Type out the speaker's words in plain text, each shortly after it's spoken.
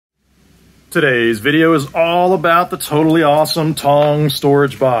Today's video is all about the totally awesome tongue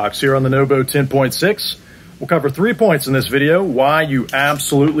storage box here on the NoBo 10.6. We'll cover 3 points in this video: why you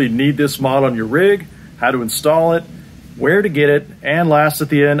absolutely need this mod on your rig, how to install it, where to get it, and last at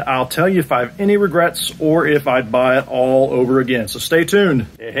the end, I'll tell you if I have any regrets or if I'd buy it all over again. So stay tuned.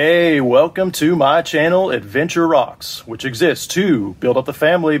 Hey, welcome to my channel, Adventure Rocks, which exists to build up the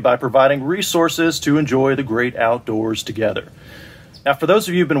family by providing resources to enjoy the great outdoors together. Now, for those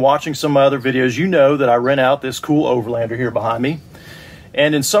of you who've been watching some of my other videos, you know that I rent out this cool overlander here behind me.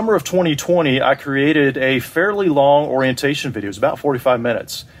 And in summer of 2020, I created a fairly long orientation video. It was about 45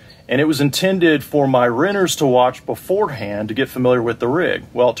 minutes. And it was intended for my renters to watch beforehand to get familiar with the rig.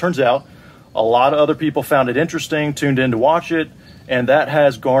 Well, it turns out a lot of other people found it interesting, tuned in to watch it, and that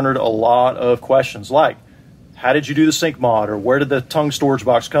has garnered a lot of questions like, how did you do the sink mod, or where did the tongue storage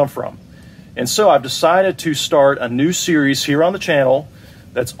box come from? And so I've decided to start a new series here on the channel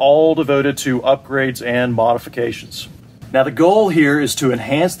that's all devoted to upgrades and modifications. Now, the goal here is to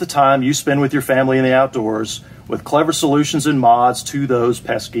enhance the time you spend with your family in the outdoors with clever solutions and mods to those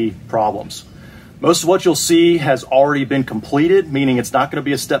pesky problems. Most of what you'll see has already been completed, meaning it's not going to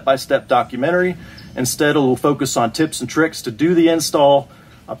be a step-by-step documentary. Instead, it will focus on tips and tricks to do the install,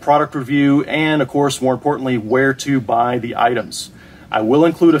 a product review, and of course, more importantly, where to buy the items. I will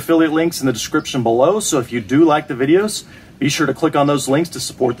include affiliate links in the description below, so if you do like the videos, be sure to click on those links to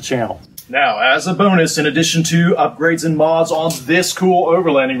support the channel. Now, as a bonus, in addition to upgrades and mods on this cool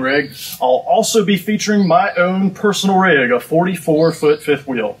overlanding rig, I'll also be featuring my own personal rig, a 44-foot fifth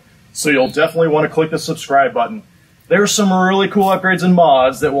wheel. So you'll definitely want to click the subscribe button. There are some really cool upgrades and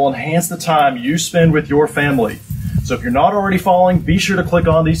mods that will enhance the time you spend with your family. So if you're not already following, be sure to click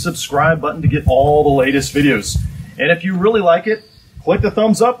on the subscribe button to get all the latest videos. And if you really like it, click the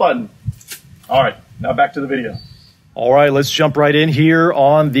thumbs up button. All right, now back to the video. All right, let's jump right in here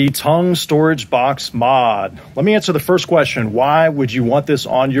on the tongue storage box mod. Let me answer the first question. Why would you want this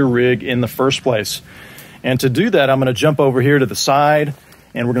on your rig in the first place? And to do that, I'm going to jump over here to the side,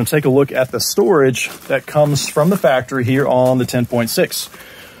 and we're going to take a look at the storage that comes from the factory here on the 10.6.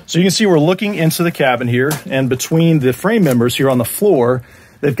 So you can see we're looking into the cabin here, and between the frame members here on the floor,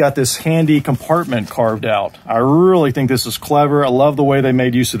 they've got this handy compartment carved out. I really think this is clever. I love the way they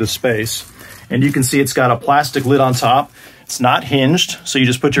made use of the space. And you can see it's got a plastic lid on top. It's not hinged, so you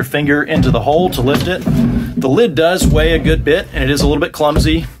just put your finger into the hole to lift it. The lid does weigh a good bit, and it is a little bit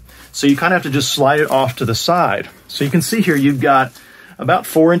clumsy, so you kind of have to just slide it off to the side. So you can see here you've got about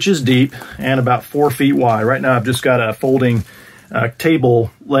 4 inches deep and about 4 feet wide. Right now I've just got a folding table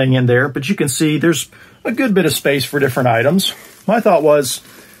laying in there, but you can see there's a good bit of space for different items. My thought was,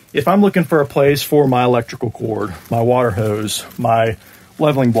 if I'm looking for a place for my electrical cord, my water hose, my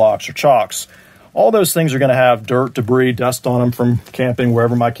leveling blocks or chocks, all those things are going to have dirt, debris, dust on them from camping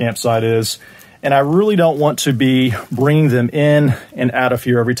wherever my campsite is. And I really don't want to be bringing them in and out of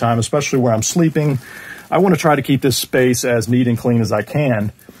here every time, especially where I'm sleeping. I want to try to keep this space as neat and clean as I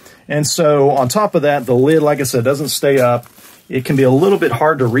can. And so on top of that, the lid, like I said, doesn't stay up. It can be a little bit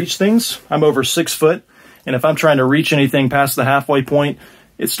hard to reach things. I'm over 6 foot. And if I'm trying to reach anything past the halfway point,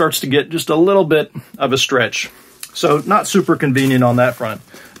 it starts to get just a little bit of a stretch. So not super convenient on that front.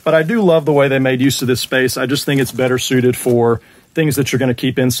 But I do love the way they made use of this space. I just think it's better suited for things that you're going to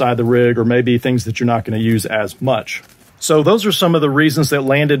keep inside the rig, or maybe things that you're not going to use as much. So those are some of the reasons that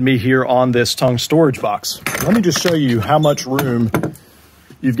landed me here on this tongue storage box. Let me just show you how much room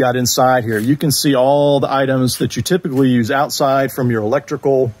you've got inside here. You can see all the items that you typically use outside, from your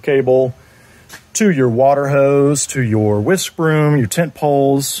electrical cable to your water hose, to your whisk broom, your tent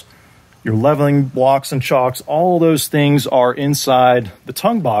poles, your leveling blocks and chocks. All those things are inside the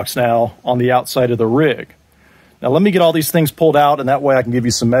tongue box now on the outside of the rig. Now let me get all these things pulled out, and that way I can give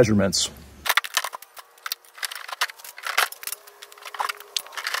you some measurements.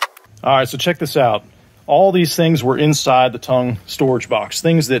 All right, so check this out. All these things were inside the tongue storage box,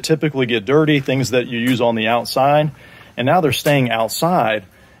 things that typically get dirty, things that you use on the outside, and now they're staying outside.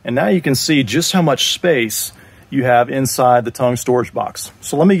 And now you can see just how much space you have inside the tongue storage box.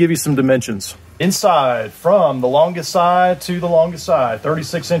 So let me give you some dimensions. Inside, from the longest side to the longest side,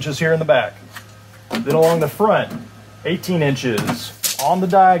 36 inches here in the back. Then along the front, 18 inches. On the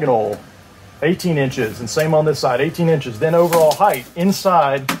diagonal, 18 inches. And same on this side, 18 inches. Then overall height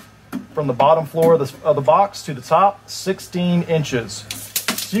inside, from the bottom floor of the box to the top, 16 inches.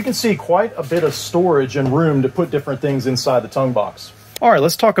 So you can see quite a bit of storage and room to put different things inside the tongue box. All right,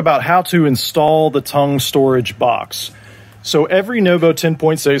 let's talk about how to install the tongue storage box. So every NoBo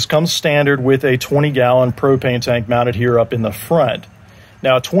 10.6 comes standard with a 20-gallon propane tank mounted here up in the front.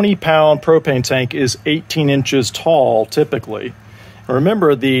 Now, a 20-pound propane tank is 18 inches tall, typically.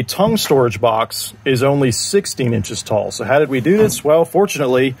 Remember, the tongue storage box is only 16 inches tall. So how did we do this? Well,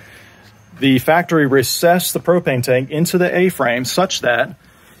 fortunately, the factory recessed the propane tank into the A-frame such that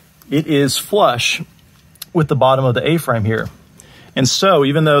it is flush with the bottom of the A-frame here. And so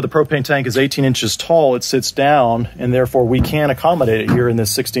even though the propane tank is 18 inches tall, it sits down, and therefore we can accommodate it here in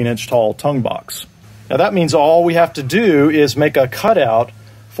this 16-inch tall tongue box. Now that means all we have to do is make a cutout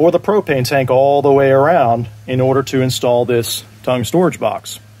for the propane tank all the way around in order to install this tongue storage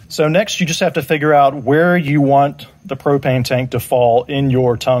box. So next you just have to figure out where you want the propane tank to fall in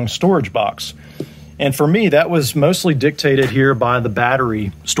your tongue storage box. And for me, that was mostly dictated here by the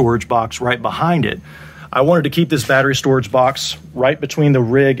battery storage box right behind it. I wanted to keep this battery storage box right between the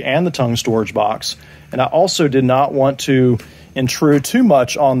rig and the tongue storage box. And I also did not want to intrude too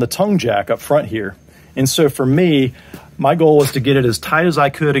much on the tongue jack up front here. And so for me, my goal was to get it as tight as I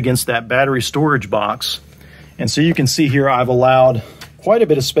could against that battery storage box. And so you can see here, I've allowed quite a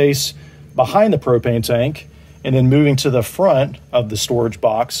bit of space behind the propane tank. And then moving to the front of the storage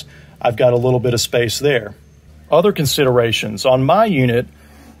box, I've got a little bit of space there. Other considerations on my unit,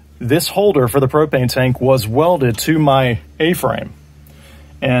 this holder for the propane tank was welded to my A-frame.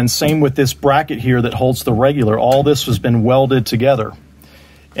 And same with this bracket here that holds the regular. All this has been welded together.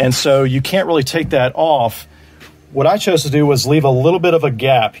 And so you can't really take that off. What I chose to do was leave a little bit of a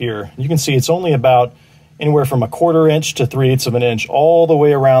gap here. You can see it's only about anywhere from 1/4 inch to 3/8 of an inch all the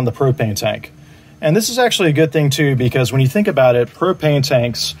way around the propane tank. And this is actually a good thing too, because when you think about it, propane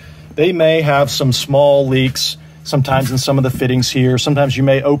tanks, they may have some small leaks sometimes in some of the fittings here. Sometimes you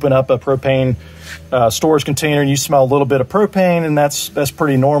may open up a propane storage container and you smell a little bit of propane, and that's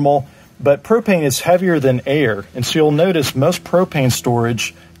pretty normal. But propane is heavier than air. And so you'll notice most propane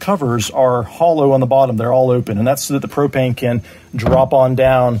storage covers are hollow on the bottom. They're all open, and that's so that the propane can drop on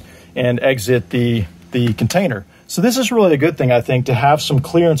down and exit the container. So this is really a good thing, I think, to have some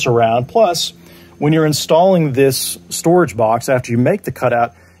clearance around. Plus, when you're installing this storage box, after you make the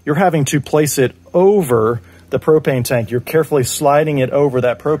cutout, you're having to place it over the propane tank. You're carefully sliding it over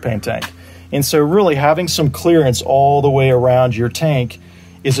that propane tank. And so really having some clearance all the way around your tank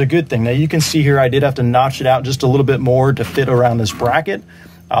is a good thing. Now you can see here I did have to notch it out just a little bit more to fit around this bracket.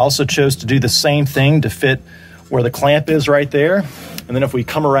 I also chose to do the same thing to fit where the clamp is right there. And then if we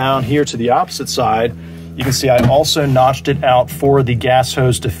come around here to the opposite side, you can see I also notched it out for the gas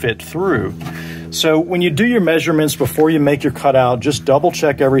hose to fit through. So when you do your measurements before you make your cutout, just double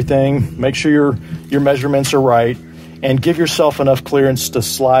check everything, make sure your measurements are right, and give yourself enough clearance to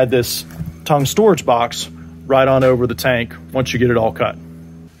slide this tongue storage box right on over the tank once you get it all cut.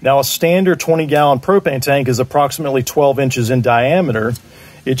 Now a standard 20-gallon propane tank is approximately 12 inches in diameter.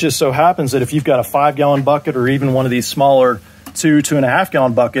 It just so happens that if you've got a 5-gallon bucket or even one of these smaller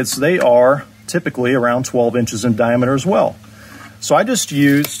 2.5-gallon buckets, they are typically around 12 inches in diameter as well. So I just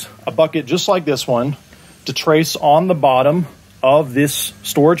used a bucket just like this one to trace on the bottom of this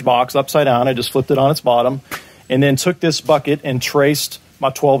storage box upside down. I just flipped it on its bottom and then took this bucket and traced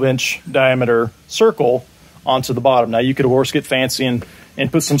my 12-inch diameter circle onto the bottom. Now you could of course get fancy and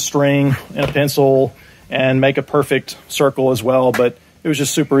put some string and a pencil and make a perfect circle as well, but it was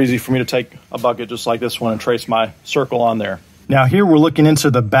just super easy for me to take a bucket just like this one and trace my circle on there. Now here we're looking into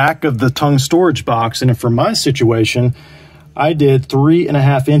the back of the tongue storage box, and for my situation, I did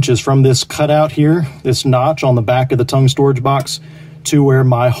 3.5 inches from this cutout here, this notch on the back of the tongue storage box, to where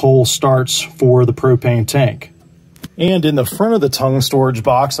my hole starts for the propane tank. And in the front of the tongue storage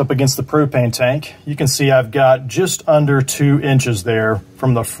box up against the propane tank, you can see I've got just under 2 inches there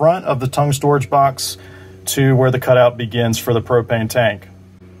from the front of the tongue storage box to where the cutout begins for the propane tank.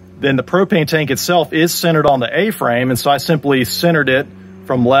 Then the propane tank itself is centered on the A-frame, and so I simply centered it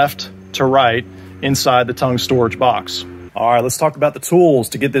from left to right inside the tongue storage box. All right, let's talk about the tools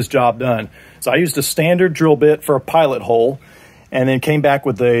to get this job done. So I used a standard drill bit for a pilot hole, and then came back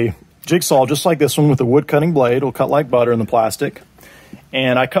with a jigsaw just like this one with a wood cutting blade. It'll cut like butter in the plastic.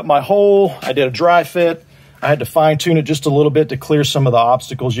 And I cut my hole, I did a dry fit. I had to fine tune it just a little bit to clear some of the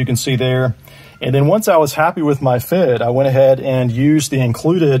obstacles you can see there. And then once I was happy with my fit, I went ahead and used the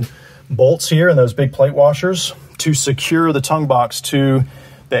included bolts here and those big plate washers to secure the tongue box to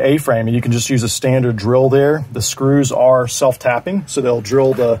the A-frame. And you can just use a standard drill there. The screws are self-tapping, so they'll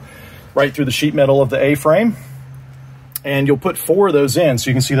drill right through the sheet metal of the A-frame. And you'll put 4 of those in. So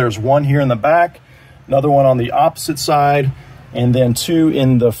you can see there's one here in the back, another one on the opposite side, and then 2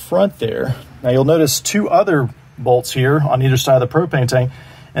 in the front there. Now you'll notice 2 other bolts here on either side of the propane tank,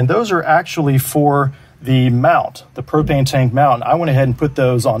 and those are actually for the mount, the propane tank mount. I went ahead and put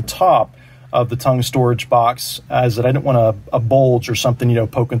those on top of the tongue storage box as that I didn't want a bulge or something,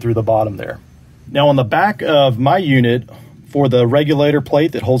 poking through the bottom there. Now on the back of my unit for the regulator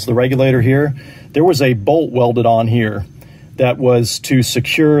plate that holds the regulator here, there was a bolt welded on here that was to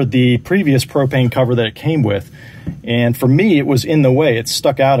secure the previous propane cover that it came with. And for me, it was in the way. It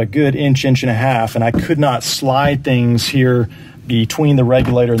stuck out a good inch, inch and a half, and I could not slide things here between the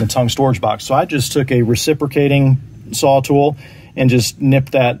regulator and the tongue storage box. So I just took a reciprocating saw tool and just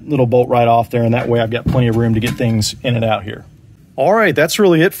nipped that little bolt right off there, and that way I've got plenty of room to get things in and out here. All right, that's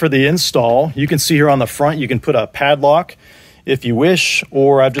really it for the install. You can see here on the front, you can put a padlock if you wish,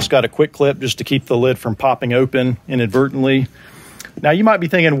 or I've just got a quick clip just to keep the lid from popping open inadvertently. Now you might be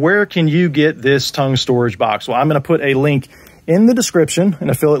thinking, where can you get this tongue storage box? Well, I'm going to put a link in the description, an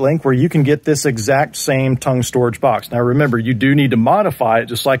affiliate link, where you can get this exact same tongue storage box. Now remember, you do need to modify it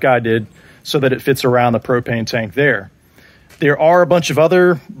just like I did so that it fits around the propane tank there. There are a bunch of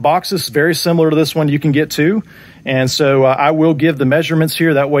other boxes very similar to this one you can get too. And so I will give the measurements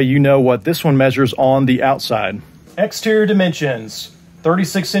here. That way you know what this one measures on the outside. Exterior dimensions,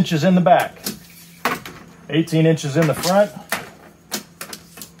 36 inches in the back, 18 inches in the front,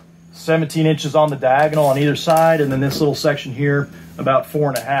 17 inches on the diagonal on either side, and then this little section here about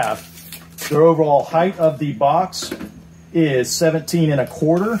 4.5. The overall height of the box is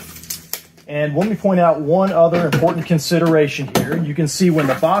 17.25. And let me point out one other important consideration here. You can see when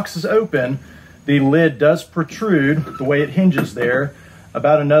the box is open, the lid does protrude the way it hinges there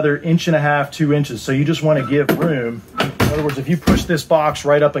about another 1.5 to 2 inches. So you just want to give room. In other words, if you push this box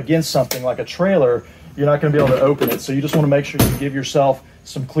right up against something like a trailer, you're not going to be able to open it. So you just want to make sure you give yourself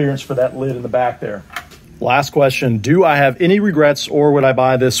some clearance for that lid in the back there. Last question, do I have any regrets or would I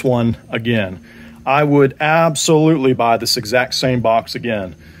buy this one again? I would absolutely buy this exact same box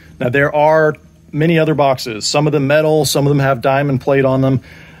again. Now there are many other boxes, some of them metal, some of them have diamond plate on them.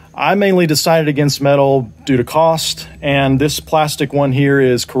 I mainly decided against metal due to cost, and this plastic one here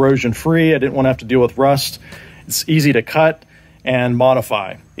is corrosion free. I didn't want to have to deal with rust. It's easy to cut and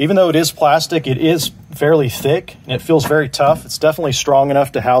modify. Even though it is plastic, it is fairly thick and it feels very tough. It's definitely strong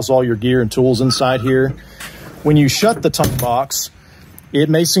enough to house all your gear and tools inside here. When you shut the tongue box, it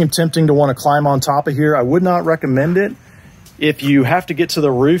may seem tempting to want to climb on top of here. I would not recommend it. If you have to get to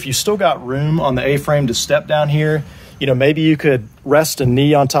the roof, you still got room on the A-frame to step down here. You know, maybe you could rest a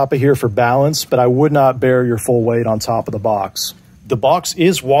knee on top of here for balance, but I would not bear your full weight on top of the box. The box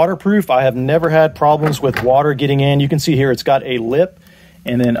is waterproof. I have never had problems with water getting in. You can see here it's got a lip,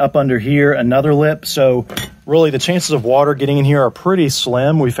 and then up under here another lip. So really the chances of water getting in here are pretty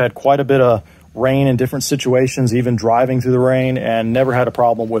slim. We've had quite a bit of rain in different situations, even driving through the rain, and never had a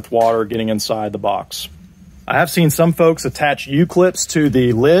problem with water getting inside the box. I have seen some folks attach U-clips to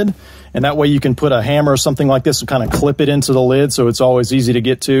the lid, and that way you can put a hammer or something like this and kind of clip it into the lid so it's always easy to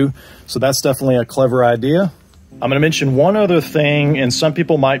get to. So that's definitely a clever idea. I'm going to mention one other thing, and some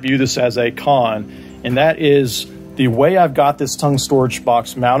people might view this as a con, and that is the way I've got this tongue storage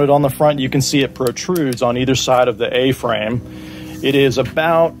box mounted on the front. You can see it protrudes on either side of the A-frame. It is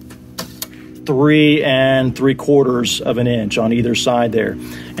about 3 3/4 of an inch on either side there.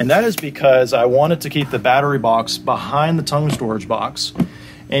 And that is because I wanted to keep the battery box behind the tongue storage box.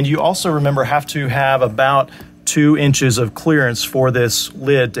 And you also, remember, have to have about 2 inches of clearance for this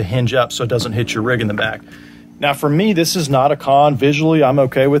lid to hinge up so it doesn't hit your rig in the back. Now for me, this is not a con. Visually, I'm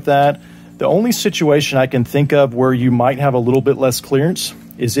okay with that. The only situation I can think of where you might have a little bit less clearance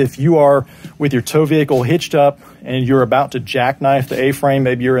is if you are with your tow vehicle hitched up and you're about to jackknife the A-frame.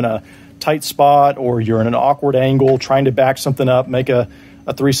 Maybe you're in a tight spot or you're in an awkward angle trying to back something up, make a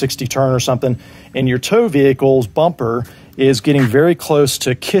 360 turn or something, and your tow vehicle's bumper is getting very close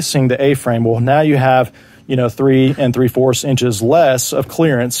to kissing the A-frame. Well, now you have, 3 3/4 inches less of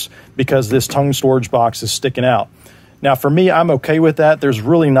clearance because this tongue storage box is sticking out. Now for me, I'm okay with that. There's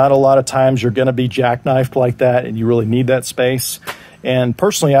really not a lot of times you're going to be jackknifed like that and you really need that space. And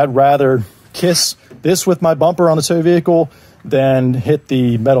personally, I'd rather kiss this with my bumper on the tow vehicle than hit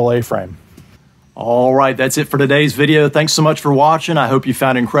the metal A-frame. All right, that's it for today's video. Thanks so much for watching. I hope you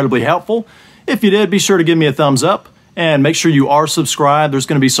found it incredibly helpful. If you did, be sure to give me a thumbs up and make sure you are subscribed. There's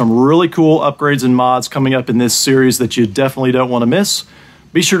going to be some really cool upgrades and mods coming up in this series that you definitely don't want to miss.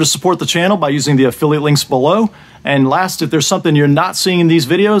 Be sure to support the channel by using the affiliate links below. And last, if there's something you're not seeing in these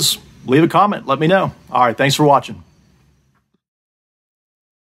videos, leave a comment. Let me know. All right, thanks for watching.